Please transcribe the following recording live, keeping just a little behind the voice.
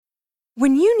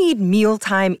When you need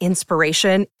mealtime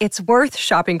inspiration, it's worth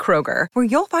shopping Kroger, where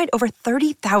you'll find over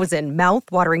 30,000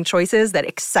 mouth-watering choices that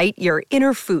excite your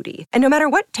inner foodie. And no matter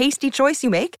what tasty choice you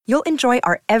make, you'll enjoy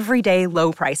our everyday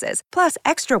low prices, plus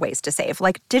extra ways to save,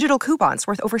 like digital coupons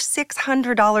worth over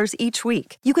 $600 each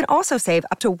week. You can also save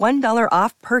up to $1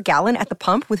 off per gallon at the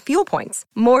pump with fuel points.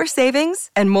 More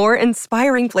savings and more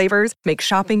inspiring flavors make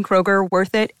shopping Kroger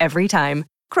worth it every time.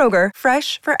 Kroger,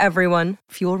 fresh for everyone.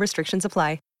 Fuel restrictions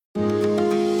apply.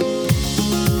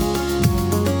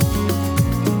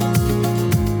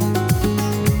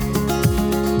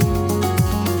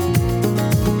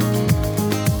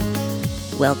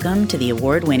 Welcome to the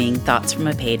award-winning Thoughts from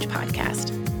a Page podcast,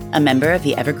 a member of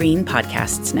the Evergreen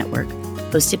Podcasts Network,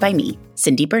 hosted by me,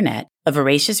 Cindy Burnett, a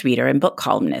voracious reader and book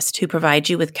columnist who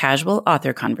provides you with casual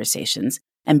author conversations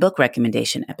and book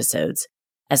recommendation episodes,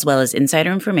 as well as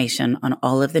insider information on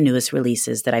all of the newest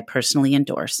releases that I personally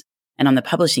endorse and on the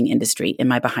publishing industry in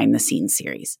my behind-the-scenes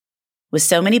series. With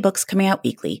so many books coming out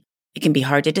weekly, it can be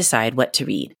hard to decide what to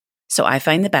read, so I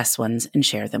find the best ones and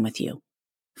share them with you.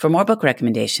 For more book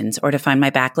recommendations or to find my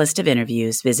backlist of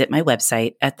interviews, visit my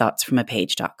website at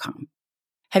thoughtsfromapage.com.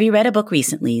 Have you read a book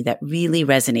recently that really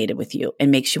resonated with you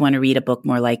and makes you want to read a book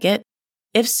more like it?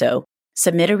 If so,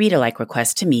 submit a read-alike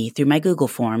request to me through my Google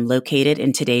form located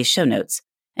in today's show notes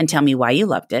and tell me why you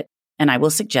loved it, and I will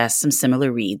suggest some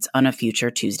similar reads on a future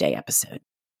Tuesday episode.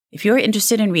 If you're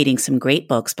interested in reading some great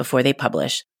books before they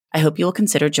publish, I hope you will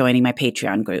consider joining my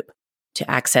Patreon group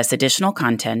to access additional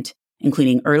content,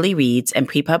 including early reads and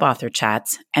pre-pub author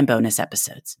chats and bonus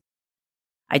episodes.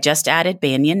 I just added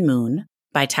Banyan Moon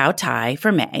by Tao Tai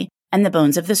for May and The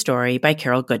Bones of the Story by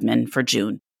Carol Goodman for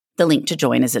June. The link to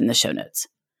join is in the show notes.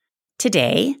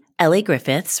 Today, Elly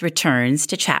Griffiths returns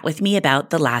to chat with me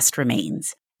about The Last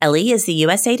Remains. Elly is the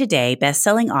USA Today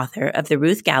best-selling author of the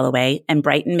Ruth Galloway and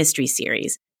Brighton Mystery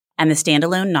Series and the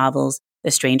standalone novels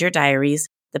The Stranger Diaries,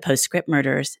 The Postscript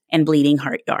Murders, and Bleeding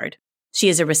Heart Yard. She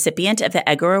is a recipient of the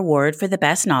Edgar Award for the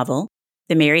Best Novel,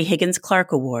 the Mary Higgins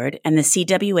Clark Award, and the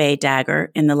CWA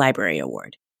Dagger in the Library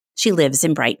Award. She lives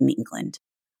in Brighton, England.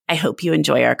 I hope you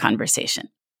enjoy our conversation.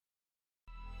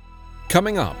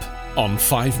 Coming up on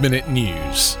 5 Minute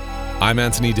News, I'm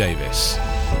Anthony Davis.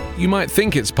 You might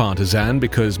think it's partisan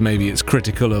because maybe it's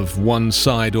critical of one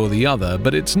side or the other,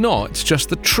 but it's not. It's just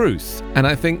the truth. And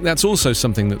I think that's also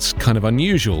something that's kind of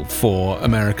unusual for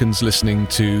Americans listening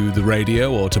to the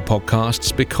radio or to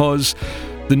podcasts, because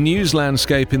the news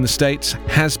landscape in the States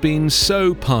has been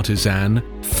so partisan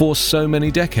for so many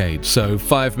decades. So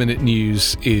 5 Minute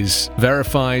News is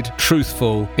verified,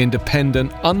 truthful,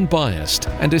 independent, unbiased,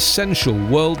 and essential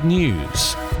world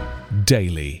news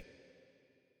daily.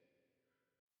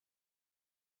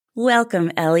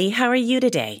 Welcome, Elly. How are you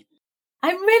today?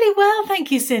 I'm really well,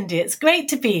 thank you, Cindy. It's great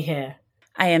to be here.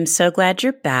 I am so glad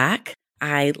you're back.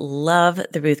 I love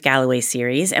the Ruth Galloway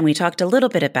series, and we talked a little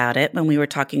bit about it when we were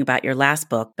talking about your last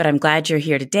book, but I'm glad you're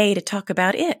here today to talk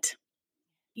about it.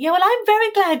 Yeah, well, I'm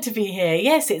very glad to be here.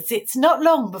 Yes, it's not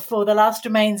long before The Last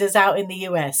Remains is out in the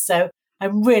US, so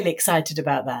I'm really excited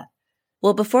about that.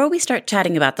 Well, before we start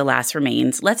chatting about The Last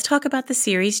Remains, let's talk about the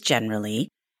series generally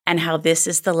and how this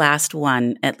is the last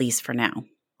one, at least for now.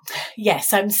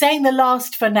 Yes, I'm saying the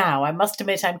last for now. I must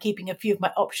admit I'm keeping a few of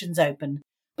my options open.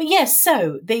 But yes,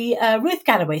 so the Ruth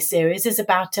Galloway series is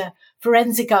about a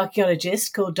forensic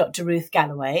archaeologist called Dr. Ruth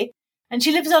Galloway, and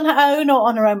she lives on her own or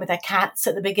on her own with her cats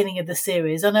at the beginning of the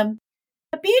series on a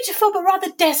beautiful but rather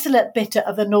desolate bit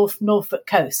of the North Norfolk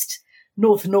coast,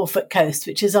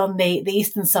 which is on the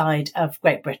eastern side of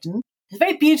Great Britain. It's a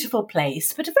very beautiful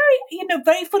place, but a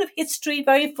very full of history,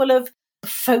 very full of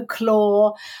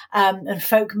folklore and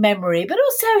folk memory, but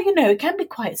also, it can be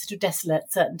quite sort of desolate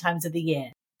at certain times of the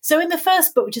year. So in the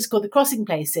first book, which is called The Crossing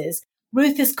Places,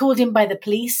 Ruth is called in by the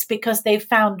police because they've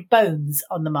found bones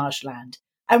on the marshland.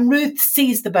 And Ruth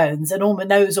sees the bones and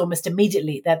knows almost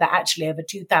immediately that they're actually over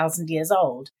 2,000 years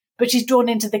old. But she's drawn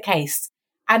into the case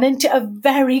and into a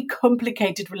very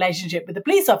complicated relationship with the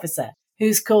police officer,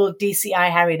 who's called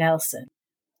DCI Harry Nelson.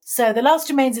 So The Last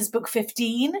Remains is book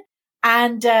 15,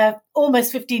 and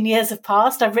almost 15 years have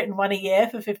passed. I've written one a year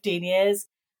for 15 years.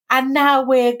 And now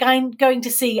we're going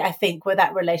to see, I think, where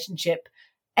that relationship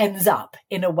ends up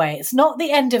in a way. It's not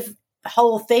the end of the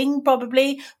whole thing,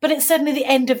 probably, but it's certainly the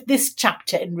end of this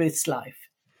chapter in Ruth's life.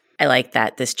 I like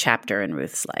that, this chapter in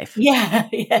Ruth's life. Yeah,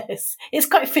 yes. It's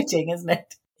quite fitting, isn't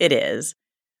it? It is.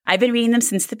 I've been reading them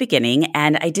since the beginning,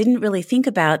 and I didn't really think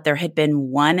about there had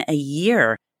been one a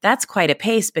year. That's quite a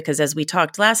pace because, as we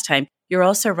talked last time, you're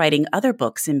also writing other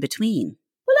books in between.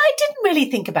 Well, I didn't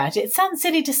really think about it. It sounds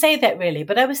silly to say that, really,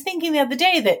 but I was thinking the other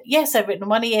day that, yes, I've written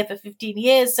one a year for 15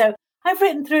 years, so I've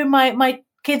written through my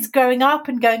kids growing up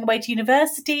and going away to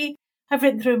university. I've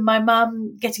written through my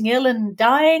mum getting ill and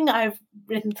dying. I've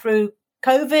written through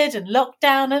COVID and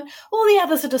lockdown and all the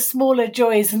other sort of smaller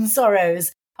joys and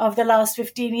sorrows of the last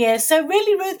 15 years. So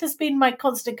really, Ruth has been my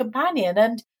constant companion.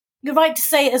 And you're right to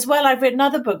say as well, I've written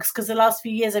other books because the last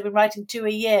few years I've been writing 2 a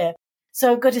year.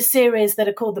 So I've got a series that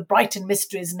are called The Brighton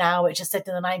Mysteries now, which are set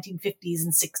in the 1950s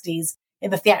and 60s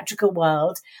in the theatrical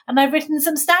world. And I've written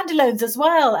some standalones as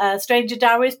well, Stranger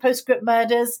Diaries, Postscript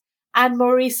Murders, and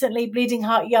more recently, Bleeding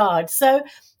Heart Yard. So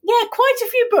yeah, quite a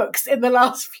few books in the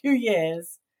last few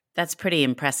years. That's pretty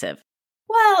impressive.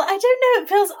 Well, I don't know. It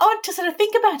feels odd to sort of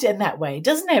think about it in that way,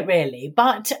 doesn't it, really?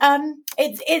 But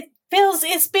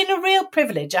it's been a real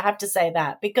privilege, I have to say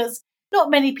that, because not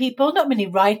many people, not many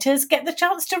writers get the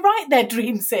chance to write their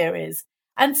dream series.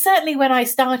 And certainly when I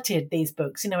started these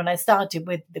books, when I started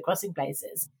with The Crossing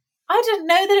Places, I didn't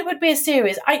know that it would be a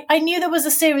series. I knew there was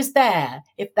a series there,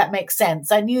 if that makes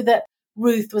sense. I knew that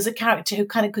Ruth was a character who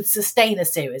kind of could sustain a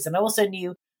series. And I also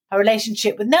knew her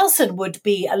relationship with Nelson would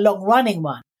be a long-running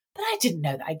one. But I didn't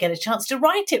know that I'd get a chance to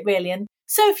write it, really. And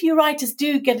so few writers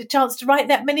do get a chance to write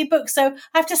that many books. So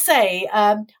I have to say,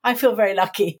 I feel very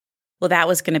lucky. Well, that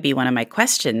was going to be one of my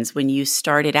questions. When you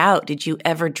started out, did you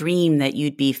ever dream that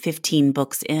you'd be 15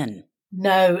 books in?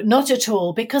 No, not at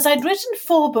all, because I'd written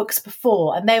 4 books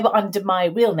before, and they were under my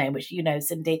real name, which you know,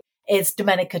 Cindy, is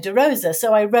Domenica De Rosa.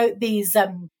 So I wrote these, I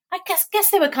guess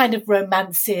they were kind of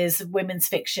romances, women's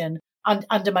fiction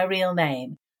under my real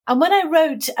name. And when I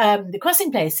wrote The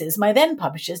Crossing Places, my then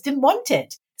publishers didn't want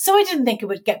it. So I didn't think it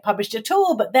would get published at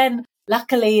all. But then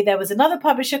luckily there was another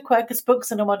publisher, Quercus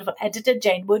Books, and a wonderful editor,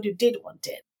 Jane Wood, who did want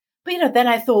it. But, then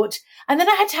I thought, and then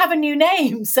I had to have a new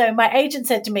name. So my agent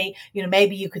said to me,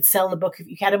 maybe you could sell the book if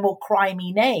you had a more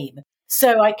crimey name.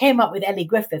 So I came up with Elly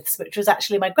Griffiths, which was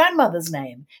actually my grandmother's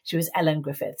name. She was Ellen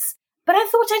Griffiths. But I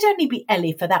thought I'd only be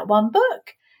Elly for that one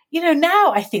book.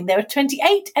 Now I think there are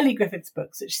 28 Elly Griffiths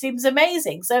books, which seems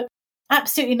amazing. So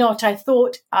absolutely not. I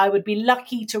thought I would be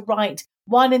lucky to write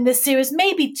one in this series,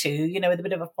 maybe 2, with a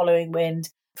bit of a following wind,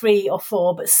 3 or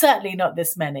 4, but certainly not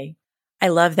this many. I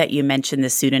love that you mentioned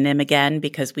the pseudonym again,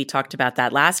 because we talked about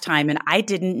that last time and I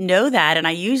didn't know that. And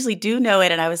I usually do know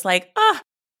it. And I was like,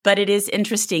 but it is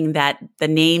interesting that the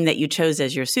name that you chose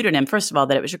as your pseudonym, first of all,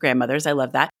 that it was your grandmother's. I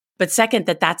love that. But second,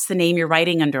 that's the name you're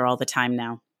writing under all the time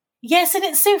now. Yes. And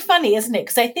it's so funny, isn't it?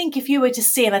 Because I think if you were to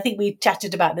see, and I think we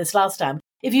chatted about this last time,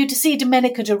 if you were to see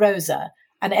Domenica De Rosa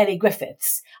and Elly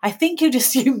Griffiths, I think you'd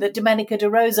assume that Domenica De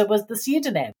Rosa was the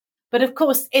pseudonym. But of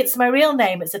course, it's my real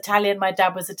name. It's Italian. My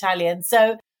dad was Italian.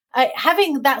 So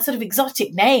having that sort of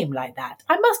exotic name like that,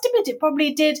 I must admit, it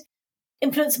probably did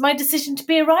influence my decision to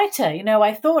be a writer.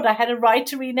 I thought I had a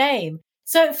writery name.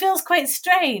 So it feels quite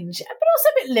strange, but also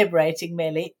a bit liberating,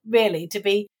 really, to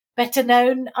be better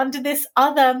known under this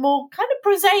other, more kind of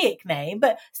prosaic name,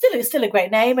 but it's still a great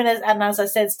name. And as I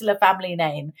said, still a family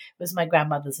name. It was my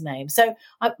grandmother's name. So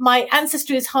my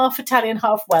ancestry is half Italian,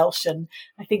 half Welsh. And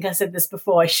I think I said this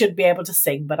before, I should be able to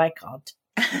sing, but I can't.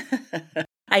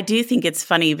 I do think it's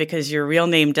funny because your real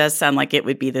name does sound like it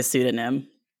would be the pseudonym.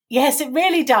 Yes, it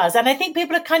really does. And I think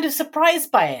people are kind of surprised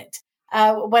by it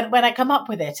when I come up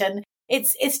with it. And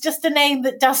it's just a name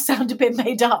that does sound a bit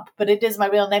made up, but it is my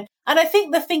real name. And I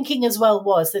think the thinking as well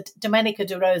was that Domenica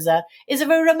De Rosa is a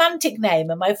very romantic name,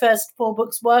 and my first 4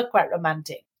 books were quite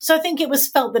romantic. So I think it was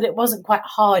felt that it wasn't quite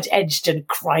hard-edged and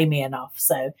crimey enough.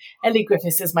 So Elly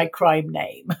Griffiths is my crime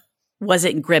name. Was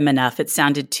it grim enough? It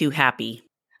sounded too happy.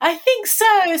 I think so.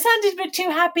 It sounded a bit too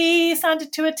happy,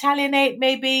 sounded too Italianate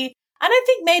maybe. And I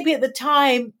think maybe at the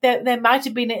time there might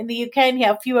have been in the UK and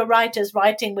here fewer writers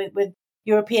writing with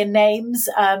European names.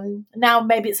 Now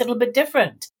maybe it's a little bit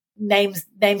different. Names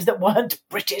that weren't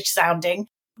British sounding.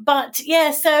 But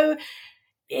yeah, so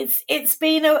it's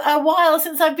been a while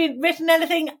since I've written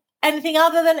anything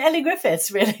other than Elly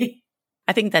Griffiths, really.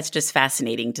 I think that's just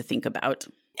fascinating to think about.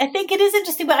 I think it is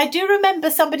interesting, but I do remember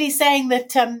somebody saying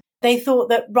that they thought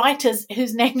that writers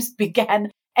whose names began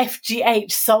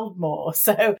FGH sold more.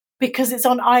 So because it's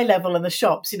on eye level in the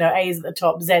shops, A's at the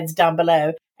top, Z's down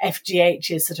below,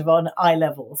 FGH is sort of on eye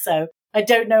level. So I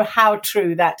don't know how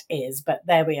true that is, but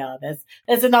there we are.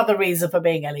 There's another reason for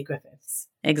being Elly Griffiths.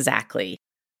 Exactly.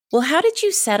 Well, how did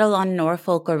you settle on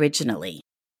Norfolk originally?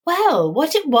 Well,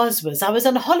 what it was I was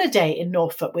on holiday in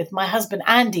Norfolk with my husband,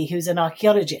 Andy, who's an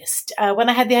archaeologist, when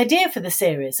I had the idea for the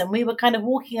series. And we were kind of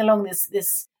walking along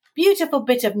this beautiful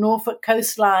bit of Norfolk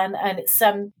coastline, and it's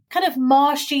kind of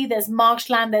marshy. There's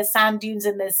marshland, there's sand dunes,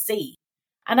 and there's sea.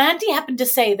 And Andy happened to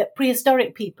say that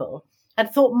prehistoric people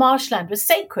had thought marshland was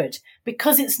sacred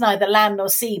because it's neither land nor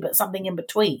sea, but something in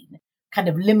between. kind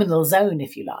of liminal zone,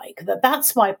 if you like.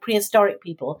 That's why prehistoric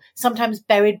people sometimes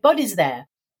buried bodies there,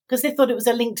 because they thought it was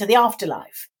a link to the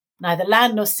afterlife. Neither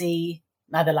land nor sea,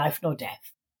 neither life nor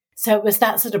death. So it was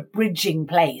that sort of bridging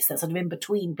place, that sort of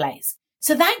in-between place.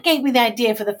 So that gave me the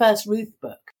idea for the first Ruth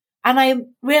book. And I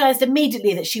realized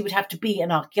immediately that she would have to be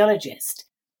an archaeologist.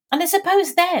 And I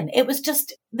suppose then it was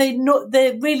just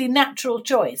the really natural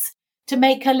choice to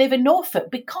make her live in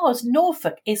Norfolk, because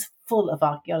Norfolk is full of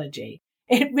archaeology.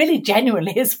 It really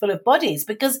genuinely is full of bodies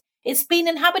because it's been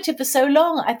inhabited for so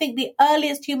long. I think the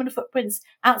earliest human footprints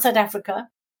outside Africa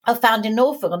are found in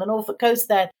Norfolk, on the Norfolk coast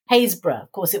there, Haysborough.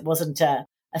 Of course, it wasn't a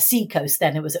sea coast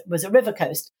then, it was a river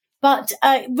coast. But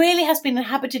it really has been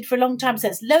inhabited for a long time. So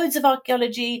there's loads of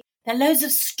archaeology, there are loads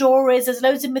of stories, there's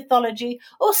loads of mythology.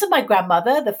 Also, my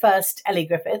grandmother, the first Elly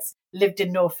Griffiths, lived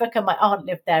in Norfolk, and my aunt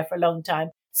lived there for a long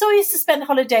time. So I used to spend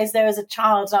holidays there as a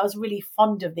child, and I was really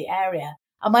fond of the area.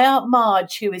 And my Aunt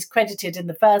Marge, who is credited in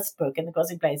the first book, in The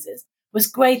Crossing Places, was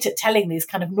great at telling these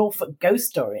kind of Norfolk ghost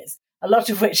stories, a lot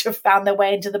of which have found their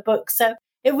way into the book. So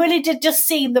it really did just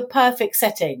seem the perfect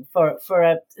setting for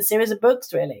a series of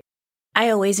books, really.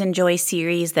 I always enjoy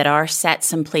series that are set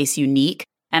someplace unique,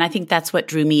 and I think that's what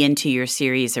drew me into your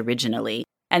series originally.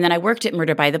 And then I worked at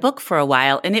Murder by the Book for a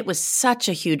while, and it was such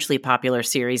a hugely popular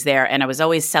series there, and I was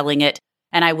always selling it,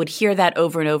 and I would hear that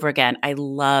over and over again. I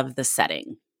love the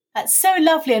setting. That's so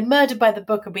lovely. And Murder by the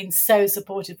Book have been so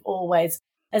supportive always.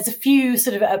 There's a few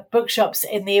sort of bookshops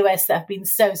in the US that have been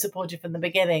so supportive from the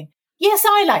beginning. Yes,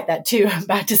 I like that too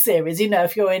about a series. You know,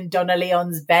 if you're in Donna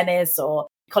Leon's Venice or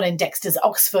Colin Dexter's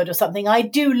Oxford or something, I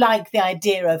do like the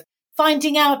idea of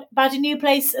finding out about a new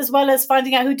place as well as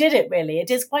finding out who did it, really.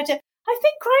 It is quite I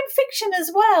think crime fiction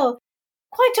as well,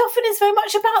 quite often is very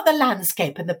much about the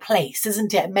landscape and the place,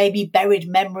 isn't it? Maybe buried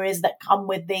memories that come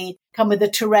with the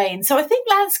terrain. So I think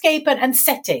landscape and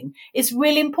setting is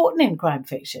really important in crime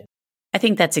fiction. I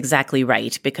think that's exactly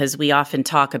right, because we often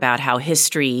talk about how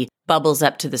history bubbles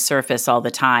up to the surface all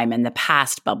the time and the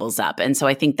past bubbles up. And so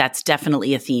I think that's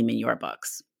definitely a theme in your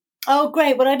books. Oh,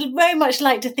 great. Well, I'd very much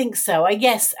like to think so.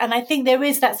 Yes. And I think there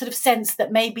is that sort of sense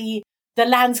that maybe the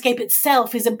landscape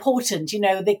itself is important, you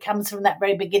know, that comes from that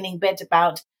very beginning bit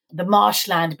about the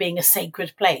marshland being a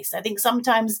sacred place. I think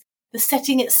sometimes the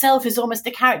setting itself is almost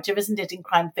a character, isn't it, in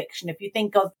crime fiction? If you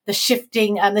think of the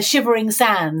shifting and the shivering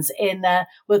sands in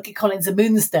Wilkie Collins' A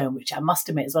Moonstone, which I must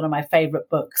admit is one of my favourite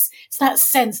books. It's that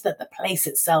sense that the place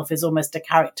itself is almost a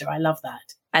character. I love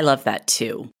that. I love that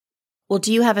too. Well,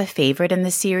 do you have a favorite in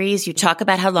the series? You talk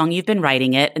about how long you've been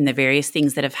writing it and the various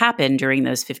things that have happened during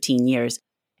those 15 years.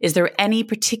 Is there any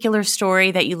particular story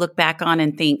that you look back on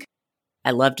and think, I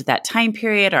loved that time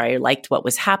period, or I liked what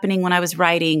was happening when I was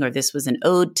writing, or this was an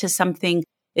ode to something?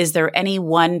 Is there any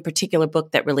one particular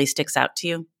book that really sticks out to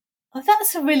you? Well,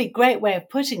 that's a really great way of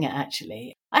putting it,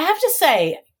 actually. I have to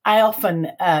say, I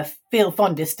often feel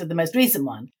fondest of the most recent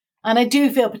one. And I do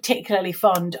feel particularly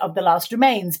fond of The Last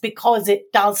Remains because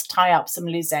it does tie up some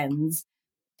loose ends,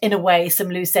 in a way, some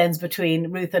loose ends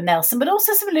between Ruth and Nelson, but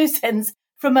also some loose ends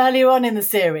from earlier on in the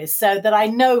series, so that I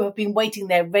know have been waiting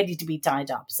there ready to be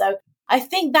tied up. So I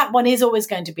think that one is always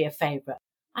going to be a favourite.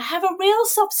 I have a real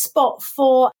soft spot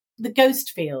for The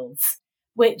Ghost Fields,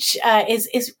 which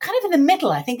is kind of in the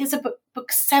middle. I think it's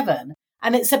book 7,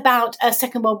 and it's about a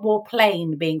Second World War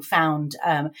plane being found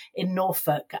in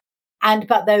Norfolk, and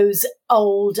about those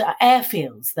old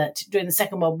airfields that during the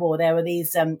Second World War, there were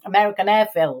these American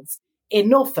airfields in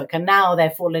Norfolk, and now they're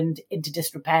fallen into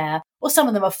disrepair, or some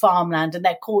of them are farmland, and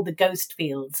they're called the Ghost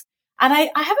Fields. And I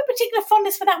have a particular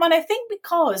fondness for that one, I think,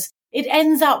 because it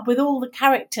ends up with all the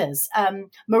characters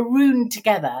marooned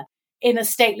together in a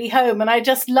stately home. And I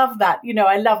just love that. You know,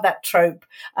 I love that trope,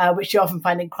 which you often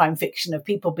find in crime fiction, of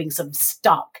people being sort of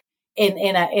stuck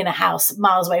in a house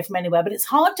miles away from anywhere. But it's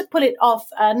hard to pull it off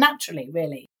naturally,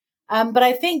 really. But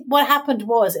I think what happened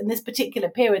was, in this particular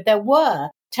period, there were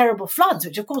terrible floods,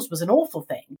 which of course was an awful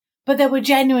thing. But there were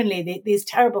genuinely these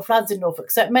terrible floods in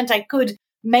Norfolk. So it meant I could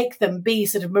make them be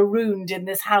sort of marooned in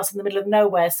this house in the middle of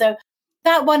nowhere. So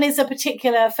that one is a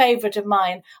particular favourite of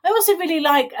mine. I also really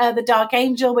like The Dark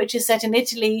Angel, which is set in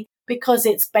Italy, because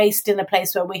it's based in a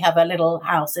place where we have a little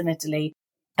house in Italy.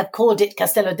 I've called it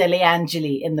Castello degli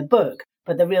Angeli in the book,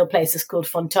 but the real place is called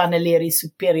Fontana Liri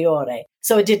Superiore.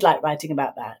 So I did like writing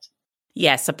about that.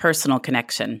 Yes, a personal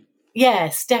connection.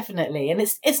 Yes, definitely. And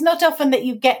it's not often that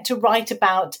you get to write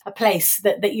about a place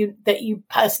that you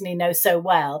personally know so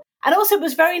well. And also it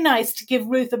was very nice to give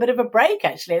Ruth a bit of a break,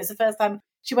 actually. It was the first time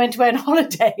she went away on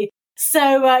holiday.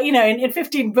 So, in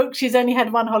 15 books, she's only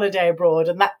had one holiday abroad,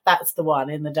 and that's the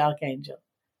one in The Dark Angel.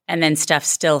 And then stuff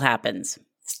still happens.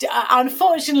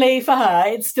 Unfortunately for her,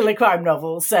 it's still a crime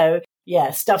novel. So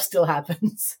yeah, stuff still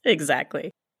happens.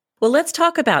 Exactly. Well, let's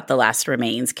talk about The Last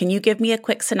Remains. Can you give me a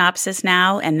quick synopsis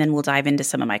now, and then we'll dive into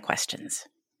some of my questions?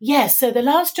 Yes, so The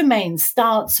Last Remains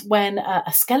starts when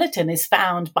a skeleton is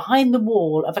found behind the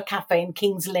wall of a cafe in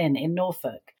King's Lynn in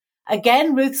Norfolk.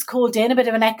 Again, Ruth's called in, a bit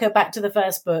of an echo back to the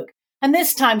first book. And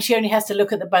this time she only has to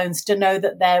look at the bones to know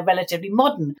that they're relatively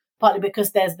modern, partly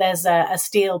because there's a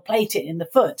steel plate in the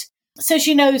foot. So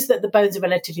she knows that the bones are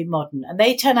relatively modern. And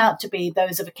they turn out to be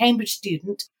those of a Cambridge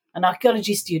student, an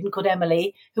archaeology student called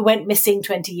Elly, who went missing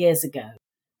 20 years ago.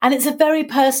 And it's a very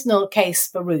personal case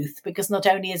for Ruth, because not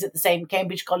only is it the same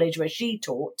Cambridge college where she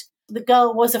taught, the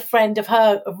girl was a friend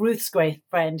of Ruth's great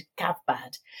friend,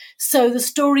 Cathbad. So the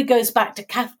story goes back to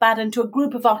Cathbad and to a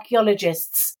group of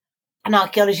archaeologists and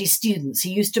archaeology students who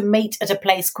used to meet at a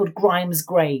place called Grimes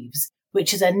Graves,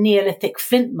 which is a Neolithic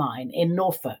flint mine in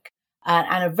Norfolk,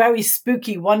 and a very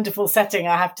spooky, wonderful setting,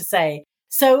 I have to say.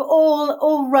 So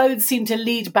all roads seem to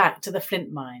lead back to the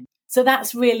flint mine. So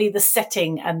that's really the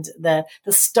setting and the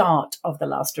start of The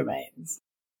Last Remains.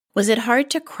 Was it hard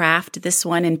to craft this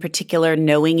one in particular,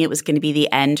 knowing it was going to be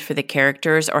the end for the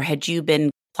characters, or had you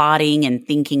been plotting and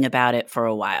thinking about it for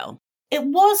a while? It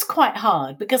was quite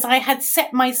hard because I had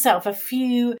set myself a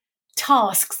few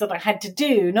tasks that I had to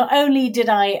do. Not only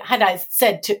had I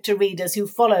said to readers who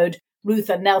followed Ruth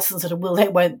and Nelson's sort of will they,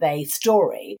 won't they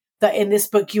story, that in this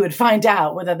book you would find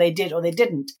out whether they did or they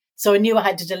didn't. So I knew I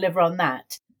had to deliver on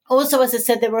that. Also, as I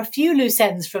said, there were a few loose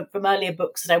ends from earlier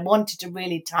books that I wanted to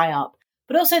really tie up.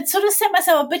 But also I'd sort of set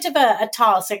myself a bit of a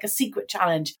task, like a secret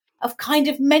challenge, of kind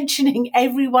of mentioning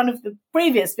every one of the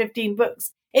previous 15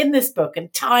 books in this book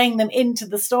and tying them into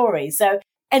the story. So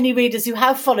any readers who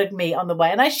have followed me on the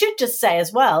way, and I should just say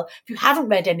as well, if you haven't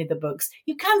read any of the books,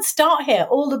 you can start here.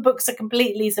 All the books are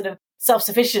completely sort of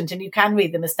self-sufficient and you can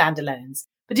read them as standalones.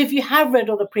 But if you have read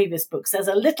all the previous books, there's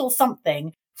a little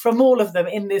something from all of them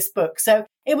in this book. So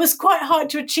it was quite hard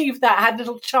to achieve that. I had a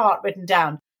little chart written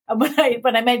down. And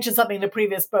when I mentioned something in the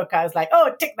previous book, I was like,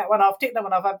 oh, tick that one off,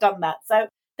 I've done that. So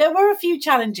there were a few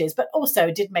challenges, but also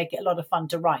did make it a lot of fun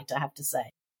to write, I have to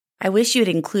say. I wish you'd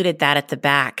included that at the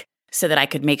back so that I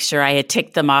could make sure I had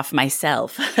ticked them off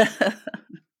myself.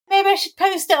 Maybe I should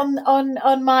post it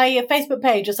on my Facebook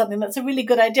page or something. That's a really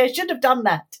good idea. I should have done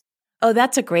that. Oh,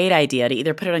 that's a great idea to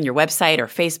either put it on your website or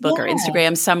Facebook or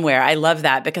Instagram somewhere. I love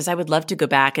that because I would love to go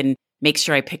back and make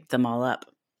sure I picked them all up.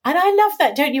 And I love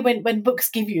that, don't you, when books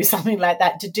give you something like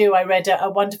that to do. I read a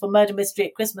wonderful murder mystery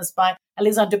at Christmas by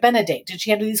Alexandra Benedict, and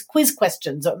she had all these quiz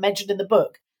questions that were mentioned in the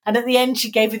book. And at the end, she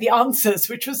gave you the answers,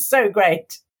 which was so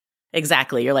great.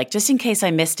 Exactly. You're like, just in case I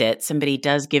missed it, somebody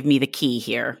does give me the key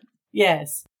here.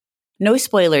 Yes. No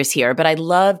spoilers here, but I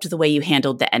loved the way you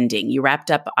handled the ending. You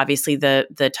wrapped up, obviously,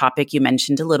 the topic you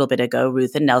mentioned a little bit ago,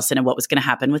 Ruth and Nelson, and what was going to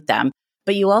happen with them.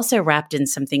 But you also wrapped in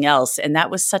something else, and that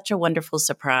was such a wonderful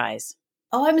surprise.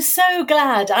 Oh, I'm so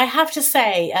glad. I have to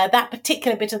say that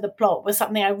particular bit of the plot was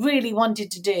something I really wanted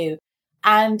to do.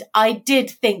 And I did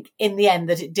think in the end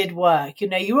that it did work. You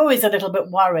know, you're always a little bit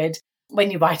worried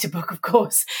when you write a book, of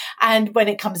course. And when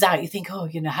it comes out, you think, oh,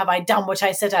 you know, have I done what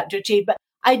I set out to achieve? But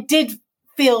I did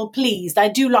feel pleased. I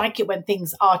do like it when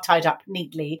things are tied up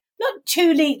neatly, not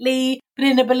too neatly, but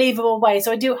in a believable way.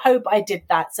 So I do hope I did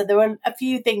that. So there were a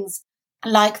few things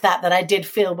like that I did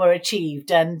feel were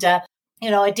achieved. And,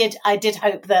 you know, I did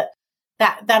hope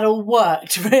that all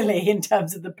worked really in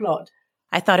terms of the plot.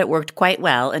 I thought it worked quite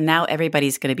well, and now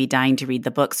everybody's going to be dying to read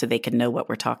the book so they can know what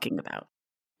we're talking about.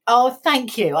 Oh,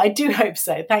 thank you. I do hope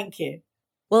so. Thank you.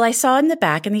 Well, I saw in the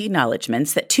back in the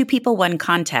acknowledgements that 2 people won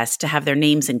contests to have their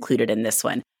names included in this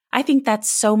one. I think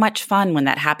that's so much fun when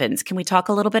that happens. Can we talk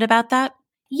a little bit about that?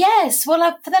 Yes.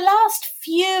 Well, for the last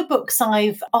few books,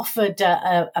 I've offered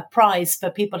a prize for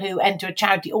people who enter a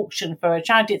charity auction for a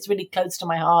charity that's really close to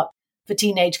my heart for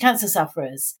teenage cancer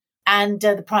sufferers. And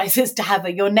the prize is to have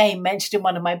your name mentioned in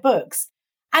one of my books.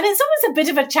 And it's always a bit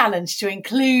of a challenge to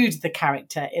include the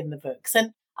character in the books.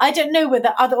 And I don't know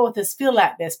whether other authors feel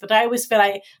like this, but I always feel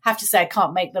I have to say I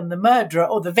can't make them the murderer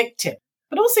or the victim.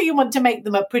 But also you want to make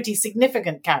them a pretty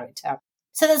significant character.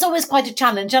 So there's always quite a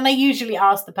challenge. And I usually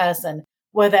ask the person,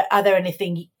 is there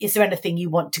anything you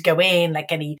want to go in,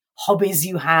 like any hobbies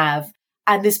you have?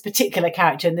 And this particular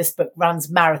character in this book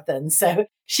runs marathons. So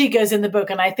she goes in the book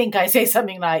and I think I say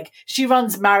something like, she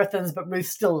runs marathons, but Ruth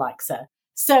still likes her.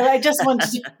 So I just wanted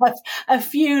to have a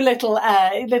few little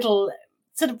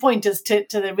sort of pointers to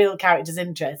the real character's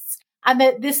interests. And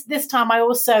this time I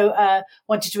also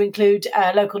wanted to include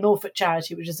a local Norfolk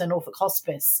charity, which is a Norfolk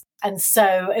hospice. And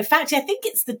so, in fact, I think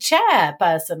it's the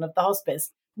chairperson of the hospice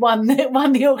won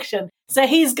the auction. So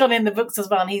he's gone in the books as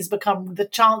well, and he's become the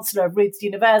chancellor of Ruth's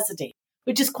University,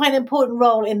 which is quite an important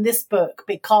role in this book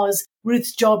because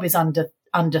Ruth's job is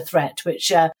under threat, which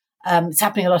it's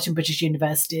happening a lot in British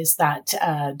universities, that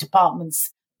departments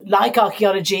like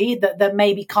archaeology that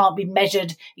maybe can't be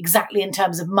measured exactly in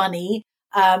terms of money,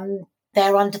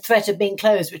 they're under threat of being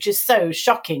closed, which is so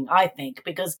shocking, I think,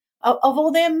 because of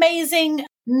all the amazing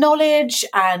knowledge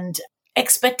and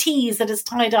expertise that is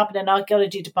tied up in an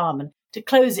archaeology department. To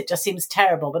close it just seems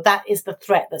terrible, but that is the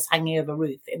threat that's hanging over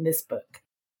Ruth in this book.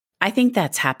 I think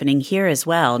that's happening here as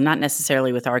well, not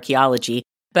necessarily with archaeology,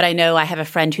 but I know I have a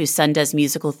friend whose son does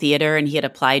musical theater, and he had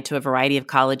applied to a variety of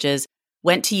colleges,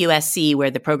 went to USC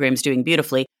where the program's doing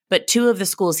beautifully, but 2 of the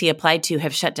schools he applied to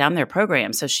have shut down their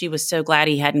program. So she was so glad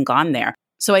he hadn't gone there.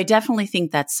 So I definitely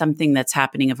think that's something that's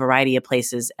happening in a variety of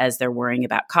places as they're worrying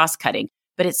about cost cutting.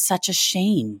 But it's such a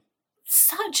shame.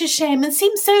 Such a shame. It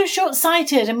seems so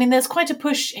short-sighted. I mean, there's quite a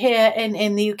push here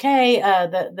in the UK.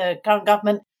 The current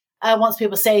government wants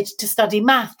people, say, to study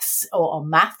maths, or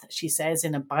math, she says,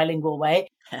 in a bilingual way,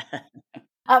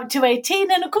 up to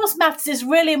 18. And of course, maths is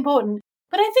really important.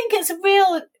 But I think it's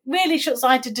really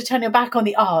short-sighted to turn your back on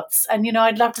the arts. And, you know,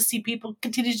 I'd love to see people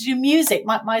continue to do music.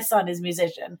 My son is a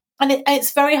musician. And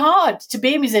it's very hard to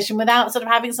be a musician without sort of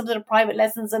having some sort of private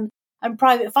lessons and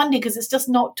private funding, because it's just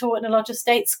not taught in a lot of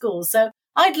state schools. So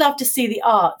I'd love to see the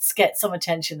arts get some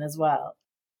attention as well.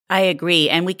 I agree.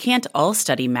 And we can't all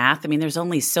study math. I mean, there's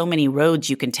only so many roads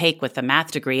you can take with a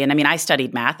math degree. And I mean, I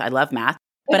studied math. I love math.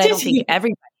 But I don't think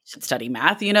everybody should study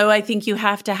math. You know, I think you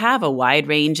have to have a wide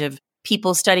range of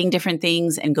people studying different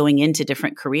things and going into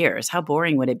different careers. How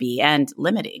boring would it be, and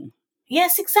limiting?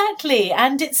 Yes, exactly.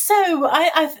 And it's so,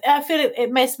 I feel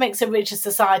it makes a richer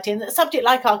society. And a subject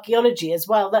like archaeology as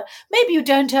well, that maybe you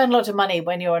don't earn a lot of money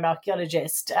when you're an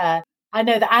archaeologist. I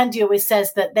know that Andy always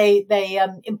says that they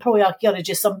employ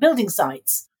archaeologists on building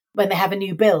sites when they have a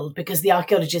new build, because the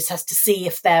archaeologist has to see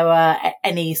if there were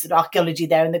any sort of archaeology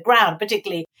there in the ground,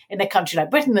 particularly in a country like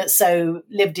Britain that's so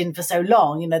lived in for so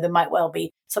long. You know, there might well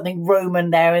be something Roman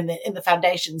there in the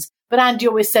foundations. But Andy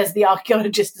always says the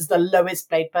archaeologist is the lowest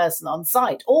paid person on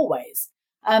site, always.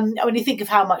 When you think of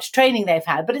how much training they've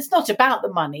had, but it's not about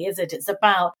the money, is it? It's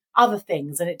about other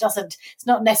things. And it's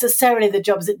not necessarily the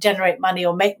jobs that generate money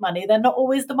or make money. They're not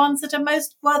always the ones that are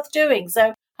most worth doing.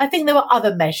 So I think there were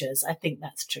other measures. I think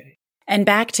that's true. And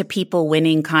back to people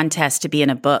winning contests to be in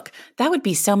a book. That would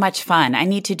be so much fun. I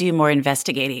need to do more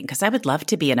investigating, because I would love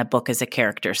to be in a book as a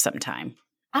character sometime.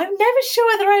 I'm never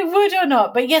sure whether I would or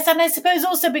not. But yes, and I suppose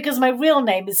also because my real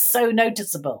name is so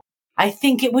noticeable, I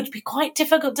think it would be quite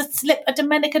difficult to slip a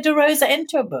Domenica de Rosa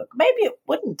into a book. Maybe it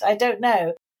wouldn't. I don't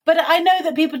know. But I know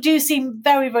that people do seem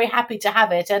very, very happy to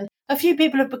have it. And a few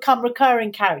people have become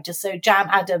recurring characters. So Jan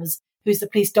Adams, who's the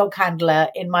police dog handler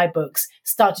in my books,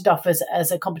 started off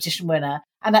as a competition winner.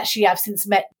 And actually, I've since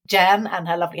met Jan and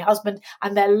her lovely husband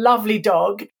and their lovely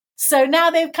dog. So now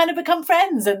they've kind of become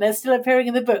friends, and they're still appearing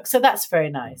in the book. So that's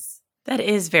very nice. That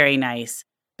is very nice.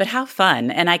 But how fun.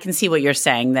 And I can see what you're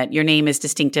saying, that your name is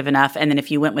distinctive enough. And then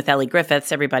if you went with Elly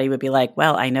Griffiths, everybody would be like,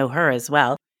 well, I know her as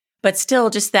well. But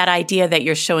still, just that idea that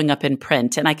you're showing up in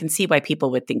print. And I can see why people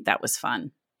would think that was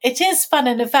fun. It is fun.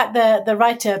 And in fact, the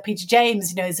writer, Peter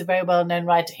James, you know, is a very well-known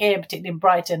writer here, particularly in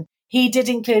Brighton. He did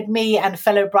include me and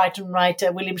fellow Brighton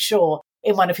writer William Shaw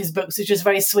in one of his books, which was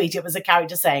very sweet. It was a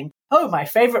character saying, oh, my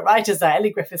favourite writers are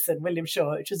Elly Griffiths and William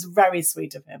Shaw, which was very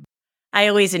sweet of him. I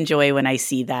always enjoy when I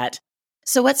see that.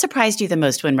 So what surprised you the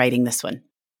most when writing this one?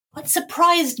 What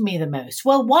surprised me the most?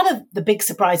 Well, one of the big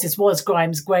surprises was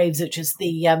Grimes Graves, which is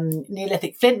the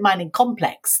Neolithic flint mining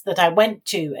complex that I went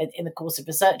to in the course of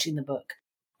researching the book.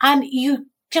 And you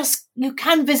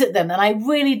can visit them. And I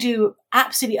really do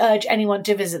absolutely urge anyone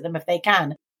to visit them if they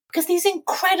can. Because these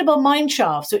incredible mine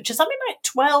shafts, which are something like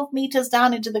 12 meters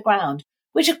down into the ground,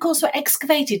 which of course were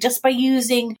excavated just by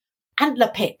using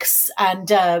antler picks and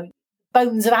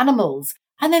bones of animals.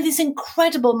 And then these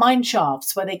incredible mine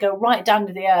shafts where they go right down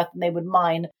to the earth and they would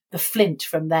mine the flint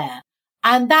from there.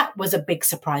 And that was a big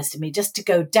surprise to me, just to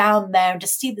go down there and to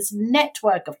see this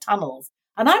network of tunnels.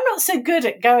 And I'm not so good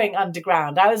at going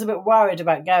underground. I was a bit worried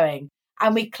about going.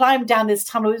 And we climbed down this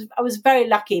tunnel. I was very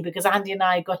lucky because Andy and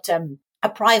I got a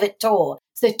private tour.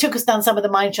 So they took us down some of the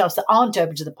mine shafts that aren't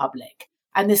open to the public.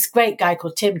 And this great guy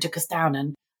called Tim took us down.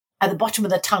 And at the bottom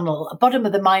of the tunnel, at the bottom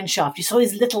of the mine shaft, you saw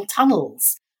these little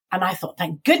tunnels. And I thought,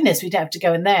 thank goodness we don't have to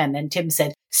go in there. And then Tim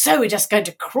said, so we're just going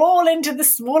to crawl into the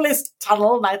smallest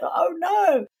tunnel. And I thought, oh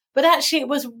no. But actually it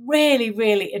was really,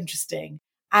 really interesting.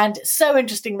 And so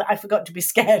interesting that I forgot to be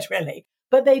scared, really.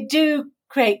 But they do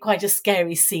create quite a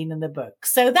scary scene in the book.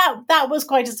 So that was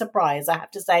quite a surprise, I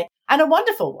have to say, and a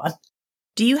wonderful one.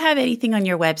 Do you have anything on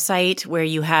your website where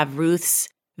you have Ruth's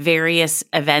various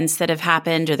events that have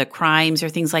happened or the crimes or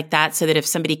things like that, so that if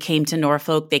somebody came to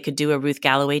Norfolk, they could do a Ruth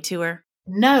Galloway tour?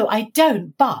 No, I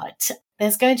don't. But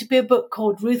there's going to be a book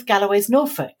called Ruth Galloway's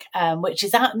Norfolk, which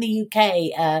is out in the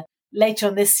UK later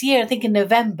on this year, I think in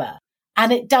November.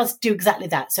 And it does do exactly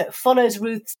that. So it follows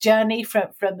Ruth's journey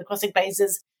from the crossing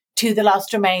places to the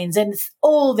last remains. And it's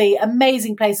all the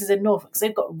amazing places in Norfolk. So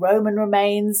you've got Roman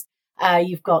remains,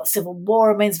 you've got Civil War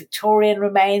remains, Victorian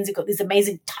remains, you've got these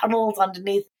amazing tunnels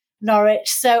underneath Norwich.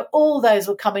 So all those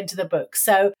will come into the book.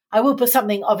 So I will put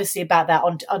something obviously about that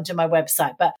onto my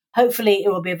website, but hopefully it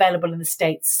will be available in the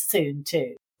States soon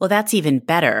too. Well, that's even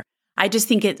better. I just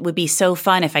think it would be so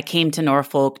fun if I came to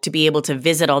Norfolk to be able to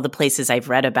visit all the places I've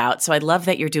read about. So I love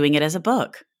that you're doing it as a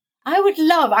book. I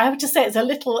have to say it's a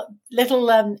little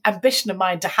ambition of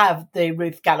mine to have the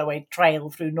Ruth Galloway trail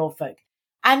through Norfolk.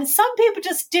 And some people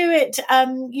just do it,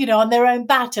 on their own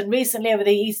bat. And recently over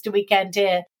the Easter weekend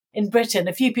here in Britain,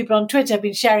 a few people on Twitter have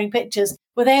been sharing pictures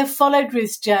where they have followed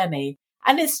Ruth's journey.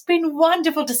 And it's been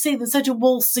wonderful to see them, so to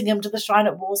Walsingham, to the shrine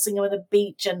at Walsingham and the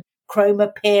beach and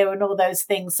Cromer Pier and all those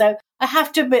things. So I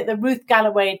have to admit the Ruth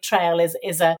Galloway trail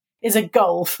is a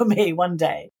goal for me one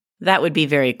day. That would be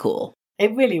very cool.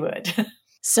 It really would.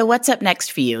 So what's up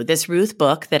next for you? This Ruth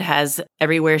book that has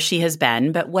everywhere she has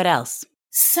been, but what else?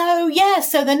 So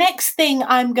the next thing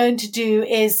I'm going to do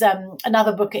is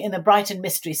another book in the Brighton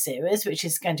Mystery series, which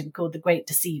is going to be called The Great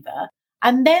Deceiver.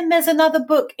 And then there's another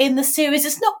book in the series.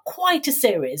 It's not quite a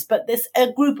series, but there's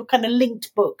a group of kind of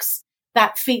linked books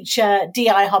that feature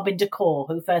D.I. Hobbin de Cour,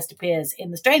 who first appears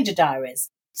in The Stranger Diaries.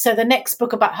 So the next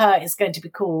book about her is going to be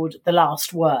called The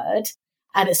Last Word,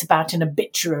 and it's about an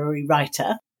obituary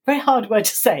writer. Very hard word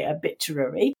to say,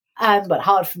 obituary, but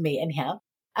hard for me anyhow.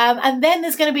 And then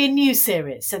there's going to be a new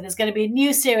series. So there's going to be a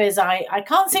new series. I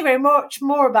can't say very much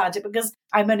more about it because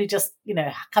I'm only just,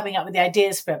 coming up with the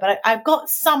ideas for it. But I've got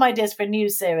some ideas for a new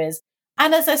series.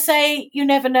 And as I say, you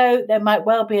never know, there might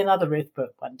well be another Ruth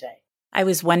book one day. I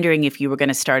was wondering if you were going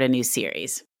to start a new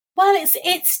series. Well,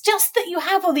 it's just that you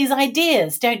have all these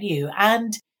ideas, don't you?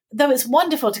 And though it's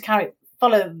wonderful to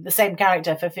follow the same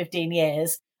character for 15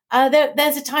 years,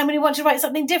 there's a time when you want to write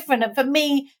something different. And for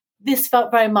me, this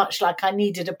felt very much like I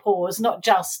needed a pause, not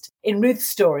just in Ruth's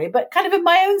story, but kind of in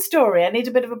my own story. I need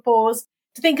a bit of a pause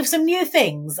to think of some new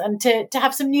things and to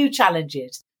have some new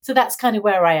challenges. So that's kind of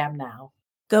where I am now.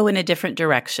 Go in a different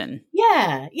direction.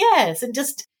 Yeah, yes. And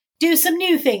just do some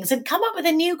new things and come up with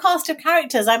a new cast of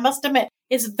characters. I must admit,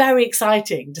 it's very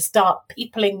exciting to start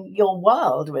peopling your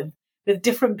world with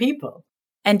different people.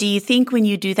 And do you think when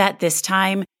you do that this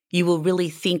time, you will really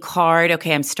think hard,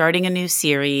 okay, I'm starting a new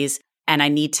series, and I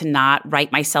need to not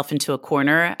write myself into a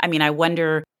corner? I mean, I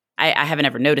wonder, I haven't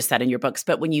ever noticed that in your books,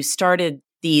 but when you started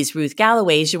these Ruth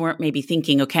Galloways, you weren't maybe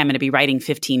thinking, okay, I'm going to be writing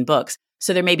 15 books.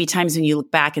 So there may be times when you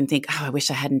look back and think, oh, I wish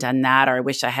I hadn't done that, or I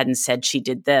wish I hadn't said she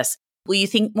did this. Will you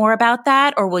think more about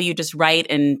that, or will you just write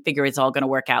and figure it's all going to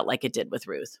work out like it did with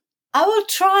Ruth? I will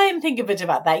try and think a bit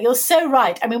about that. You're so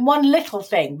right. I mean, one little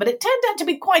thing, but it turned out to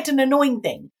be quite an annoying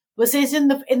thing. Was this in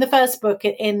the first book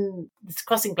in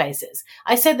Crossing Places?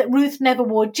 I said that Ruth never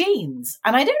wore jeans.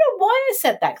 And I don't know why I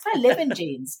said that, because I live in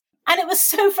jeans. And it was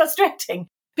so frustrating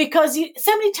because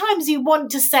so many times you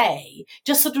want to say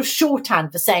just sort of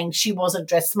shorthand for saying she wasn't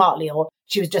dressed smartly or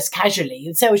she was dressed casually.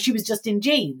 And so she was just in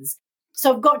jeans.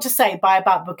 So I've got to say by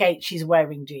about book 8, she's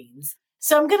wearing jeans.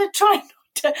 So I'm going to try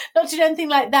not to do anything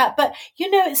like that. But,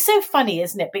 it's so funny,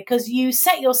 isn't it? Because you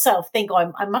set yourself,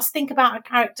 I must think about a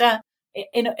character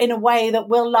in a way that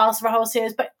will last for a whole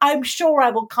series, but I'm sure I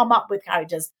will come up with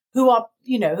characters who are,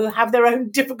 who have their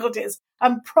own difficulties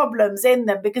and problems in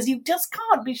them, because you just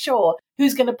can't be sure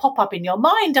who's going to pop up in your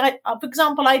mind. For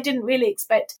example, I didn't really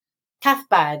expect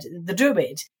Cathbad, the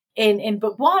Druid, in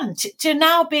book 1 to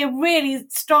now be a really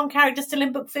strong character still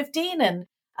in book 15. And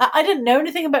I didn't know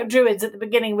anything about Druids at the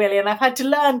beginning, really, and I've had to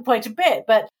learn quite a bit,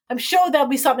 but I'm sure there'll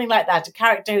be something like that, a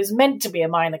character who's meant to be a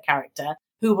minor character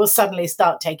who will suddenly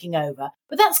start taking over.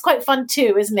 But that's quite fun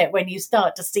too, isn't it? When you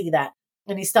start to see that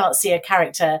and you start to see a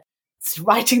character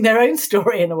writing their own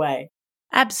story in a way.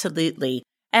 Absolutely.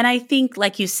 And I think,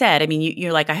 like you said, I mean,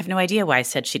 you're like, I have no idea why I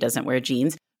said she doesn't wear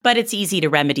jeans, but it's easy to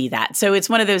remedy that. So it's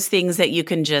one of those things that you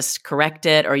can just correct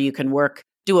it, or you can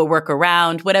do a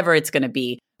workaround, whatever it's going to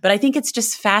be. But I think it's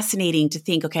just fascinating to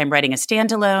think, okay, I'm writing a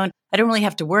standalone. I don't really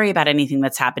have to worry about anything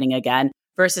that's happening again.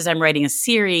 Versus I'm writing a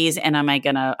series, and am I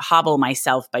going to hobble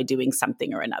myself by doing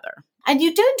something or another? And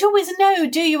you don't always know,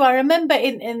 do you? I remember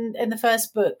in the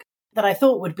first book that I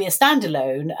thought would be a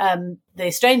standalone,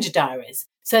 The Stranger Diaries.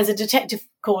 So there's a detective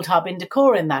called Hobbin de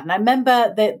Cour in that. And I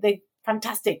remember the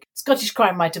fantastic Scottish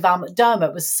crime writer Val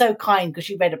McDermott was so kind because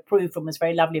she read a proof and was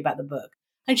very lovely about the book.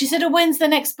 And she said, oh, when's the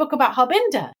next book about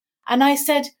Harbinder? And I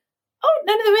said, oh,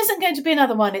 no, there isn't going to be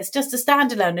another one. It's just a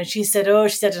standalone. And she said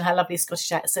in her lovely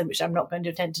Scottish accent, which I'm not going to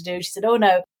attempt to do, she said, oh,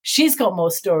 no, she's got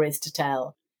more stories to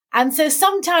tell. And so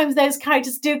sometimes those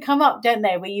characters do come up, don't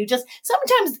they? Where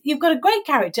sometimes you've got a great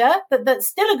character that's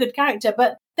still a good character,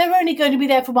 but they're only going to be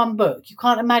there for one book. You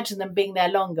can't imagine them being there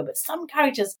longer. But some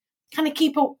characters kind of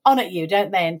keep on at you,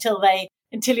 don't they?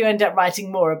 Until you end up writing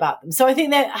more about them. So I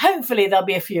think that hopefully there'll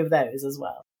be a few of those as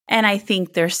well. And I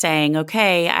think they're saying,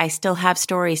 okay, I still have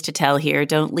stories to tell here.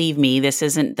 Don't leave me. This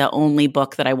isn't the only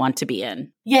book that I want to be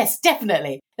in. Yes,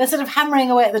 definitely. They're sort of hammering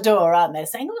away at the door, aren't they?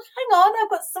 Saying, oh, hang on, I've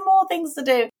got some more things to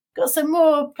do. Got some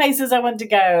more places I want to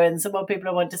go and some more people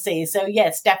I want to see. So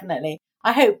yes, definitely.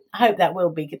 I hope that will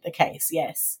be the case.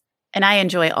 Yes. And I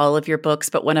enjoy all of your books,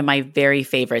 but one of my very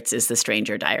favorites is The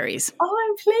Stranger Diaries. Oh,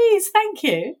 I'm pleased. Thank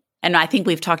you. And I think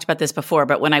we've talked about this before,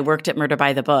 but when I worked at Murder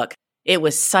by the Book, it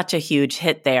was such a huge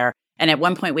hit there. And at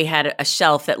one point we had a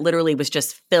shelf that literally was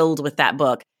just filled with that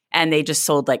book. And they just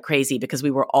sold like crazy because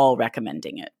we were all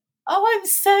recommending it. Oh, I'm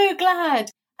so glad.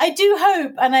 I do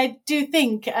hope and I do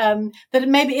think that it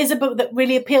maybe is a book that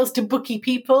really appeals to booky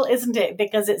people, isn't it?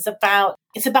 Because it's about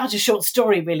a short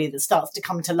story really that starts to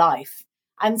come to life.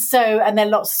 And there are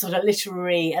lots of sort of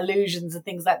literary allusions and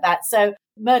things like that. So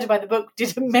Murder by the Book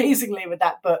did amazingly with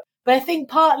that book. But I think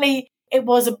partly it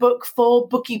was a book for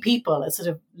booky people, a sort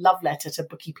of love letter to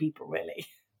booky people, really.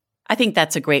 I think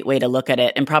that's a great way to look at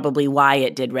it and probably why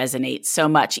it did resonate so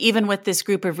much. Even with this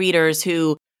group of readers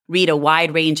who read a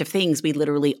wide range of things, we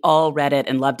literally all read it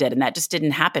and loved it. And that just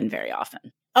didn't happen very often.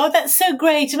 Oh, that's so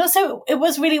great. And also it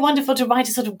was really wonderful to write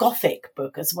a sort of Gothic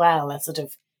book as well, a sort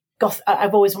of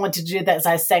I've always wanted to do that. As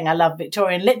I was saying, I love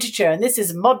Victorian literature and this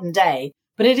is modern day,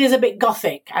 but it is a bit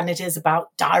Gothic and it is about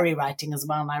diary writing as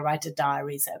well. And I write a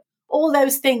diary. So all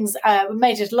those things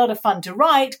made it a lot of fun to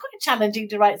write, quite challenging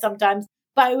to write sometimes,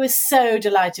 but I was so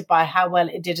delighted by how well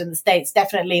it did in the States.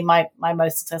 Definitely my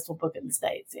most successful book in the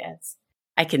States. Yes.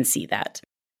 I can see that.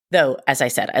 Though, as I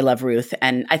said, I love Ruth.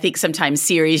 And I think sometimes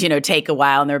series, take a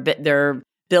while and they're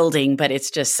building, but it's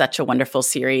just such a wonderful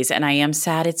series. And I am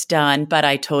sad it's done, but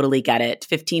I totally get it.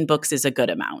 15 books is a good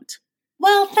amount.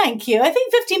 Well, thank you. I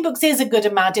think 15 books is a good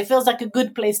amount. It feels like a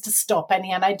good place to stop,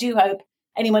 anyhow. And I do hope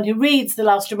anyone who reads The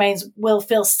Last Remains will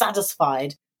feel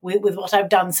satisfied with what I've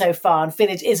done so far and feel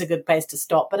it is a good place to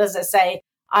stop. But as I say,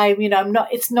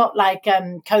 it's not like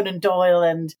Conan Doyle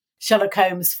and Sherlock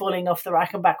Holmes falling off the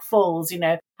rack and back falls.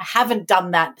 I haven't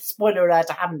done that. Spoiler alert,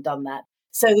 I haven't done that.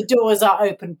 So the doors are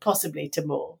open possibly to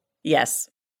more. Yes.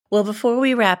 Well, before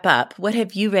we wrap up, what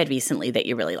have you read recently that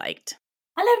you really liked?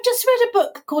 And I've just read a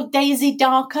book called Daisy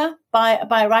Darker by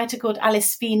a writer called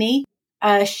Alice Feeney.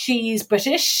 She's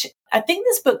British. I think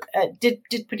this book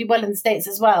did pretty well in the States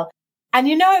as well. And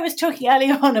I was talking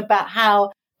earlier on about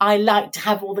how I like to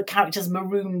have all the characters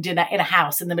marooned in a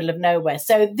house in the middle of nowhere.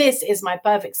 So this is my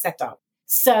perfect setup.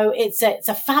 So it's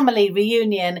a family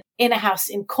reunion in a house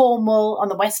in Cornwall on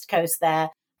the west coast there.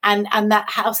 And that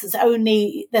house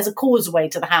there's a causeway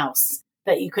to the house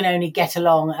that you can only get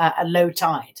along at low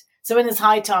tide. So when there's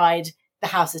high tide, the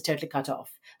house is totally cut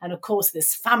off. And of course,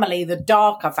 this family, the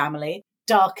Darker family,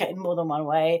 darker in more than one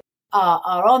way,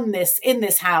 are in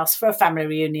this house for a family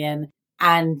reunion.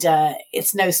 And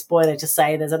it's no spoiler to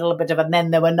say there's a little bit of a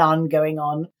then there were none going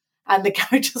on. And the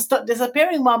characters start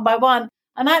disappearing one by one.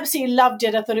 And I absolutely loved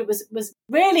it. I thought it was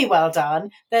really well done.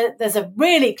 There's a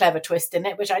really clever twist in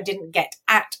it, which I didn't get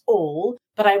at all.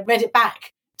 But I read it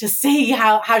back to see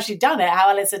how she'd done it, how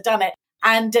Alice had done it.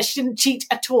 And she didn't cheat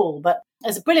at all. But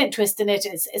there's a brilliant twist in it.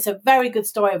 It's a very good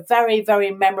story, a very,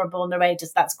 very memorable narrator.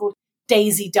 So that's called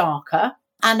Daisy Darker.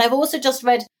 And I've also just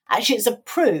read, actually, it's a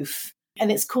proof.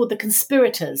 And it's called The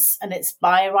Conspirators. And it's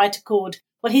by a writer called,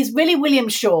 well, he's really William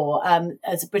Shaw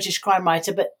as a British crime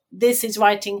writer. But this is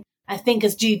writing, I think,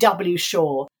 as G.W.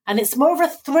 Shaw. And it's more of a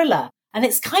thriller. And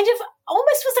it's kind of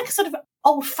almost was like a sort of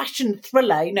old-fashioned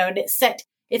thriller, and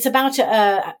it's about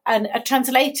a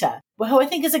translator who I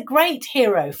think is a great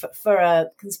hero for a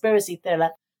conspiracy thriller.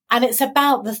 And it's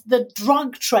about the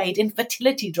drug trade in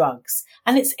fertility drugs.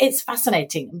 And it's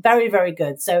fascinating. Very, very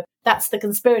good. So that's The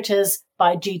Conspirators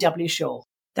by G.W. Shaw.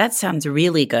 That sounds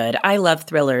really good. I love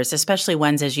thrillers, especially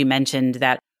ones, as you mentioned,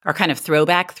 that are kind of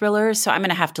throwback thrillers. So I'm going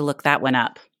to have to look that one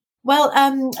up. Well,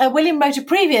 William wrote a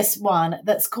previous one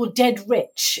that's called Dead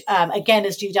Rich, again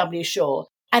as G.W. Shaw.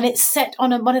 And it's set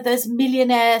on one of those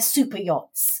millionaire super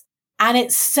yachts. And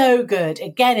it's so good.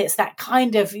 Again, it's that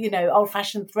kind of,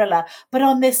 old-fashioned thriller, but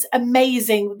on this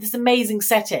amazing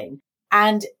setting.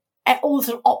 And all the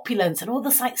sort of opulence and all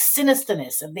the like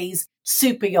sinisterness of these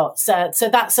super yachts. So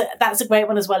that's a great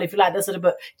one as well, if you like that sort of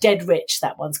book. Dead Rich,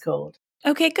 that one's called.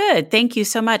 Okay, good. Thank you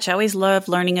so much. I always love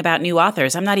learning about new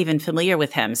authors. I'm not even familiar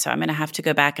with him, so I'm going to have to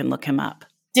go back and look him up.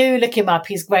 Do look him up.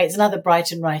 He's great. He's another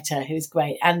Brighton writer who's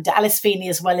great. And Alice Feeney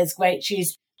as well is great.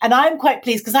 And I'm quite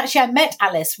pleased because actually I met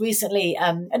Alice recently,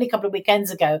 only a couple of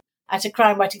weekends ago at a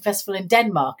crime writing festival in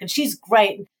Denmark. And she's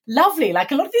great, lovely.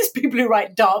 Like a lot of these people who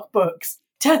write dark books,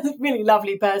 she's a really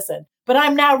lovely person. But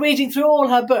I'm now reading through all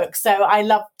her books. So I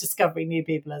love discovering new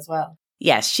people as well.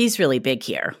 Yes, she's really big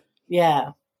here.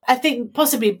 Yeah. I think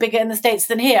possibly bigger in the States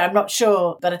than here. I'm not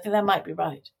sure, but I think that might be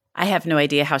right. I have no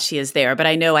idea how she is there, but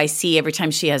I know I see every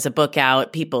time she has a book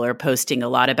out, people are posting a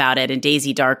lot about it. And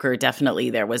Daisy Darker,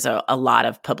 definitely there was a lot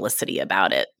of publicity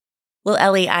about it. Well,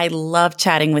 Elly, I love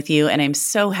chatting with you, and I'm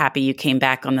so happy you came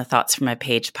back on the Thoughts from a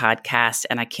Page podcast.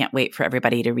 And I can't wait for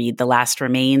everybody to read The Last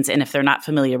Remains. And if they're not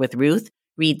familiar with Ruth,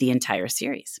 read the entire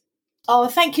series. Oh,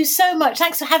 thank you so much.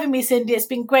 Thanks for having me, Cindy. It's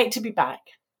been great to be back.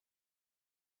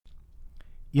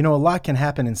 You know, a lot can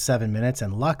happen in 7 minutes,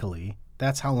 and luckily,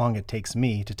 that's how long it takes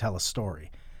me to tell a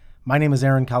story. My name is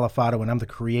Aaron Califato, and I'm the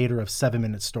creator of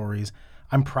 7-Minute Stories.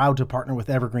 I'm proud to partner with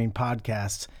Evergreen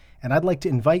Podcasts, and I'd like to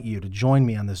invite you to join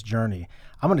me on this journey.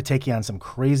 I'm going to take you on some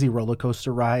crazy roller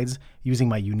coaster rides using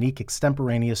my unique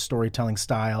extemporaneous storytelling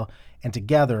style, and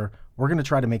together, we're going to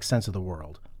try to make sense of the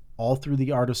world, all through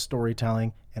the art of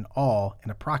storytelling, and all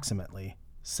in approximately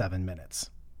 7 minutes.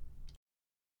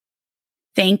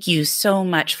 Thank you so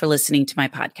much for listening to my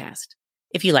podcast.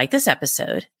 If you like this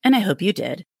episode, and I hope you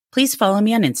did, please follow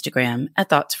me on Instagram at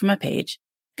Thoughts From a Page.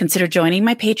 Consider joining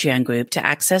my Patreon group to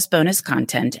access bonus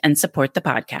content and support the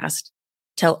podcast.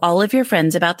 Tell all of your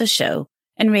friends about the show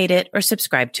and rate it or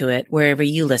subscribe to it wherever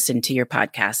you listen to your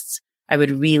podcasts. I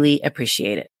would really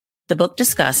appreciate it. The book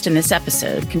discussed in this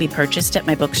episode can be purchased at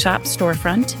my bookshop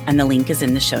storefront, and the link is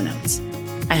in the show notes.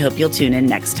 I hope you'll tune in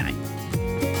next time.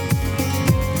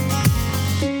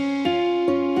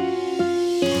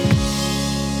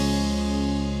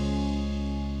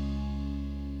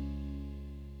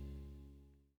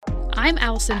 I'm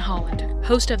Allison Holland,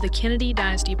 host of the Kennedy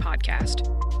Dynasty podcast.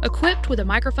 Equipped with a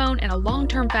microphone and a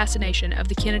long-term fascination of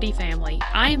the Kennedy family,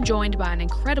 I am joined by an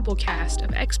incredible cast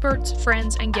of experts,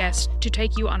 friends, and guests to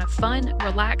take you on a fun,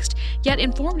 relaxed, yet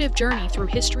informative journey through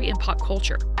history and pop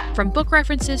culture. From book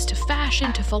references to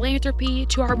fashion to philanthropy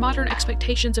to our modern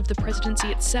expectations of the presidency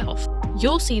itself,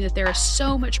 you'll see that there is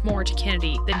so much more to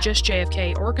Kennedy than just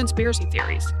JFK or conspiracy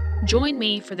theories. Join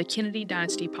me for the Kennedy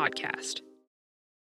Dynasty podcast.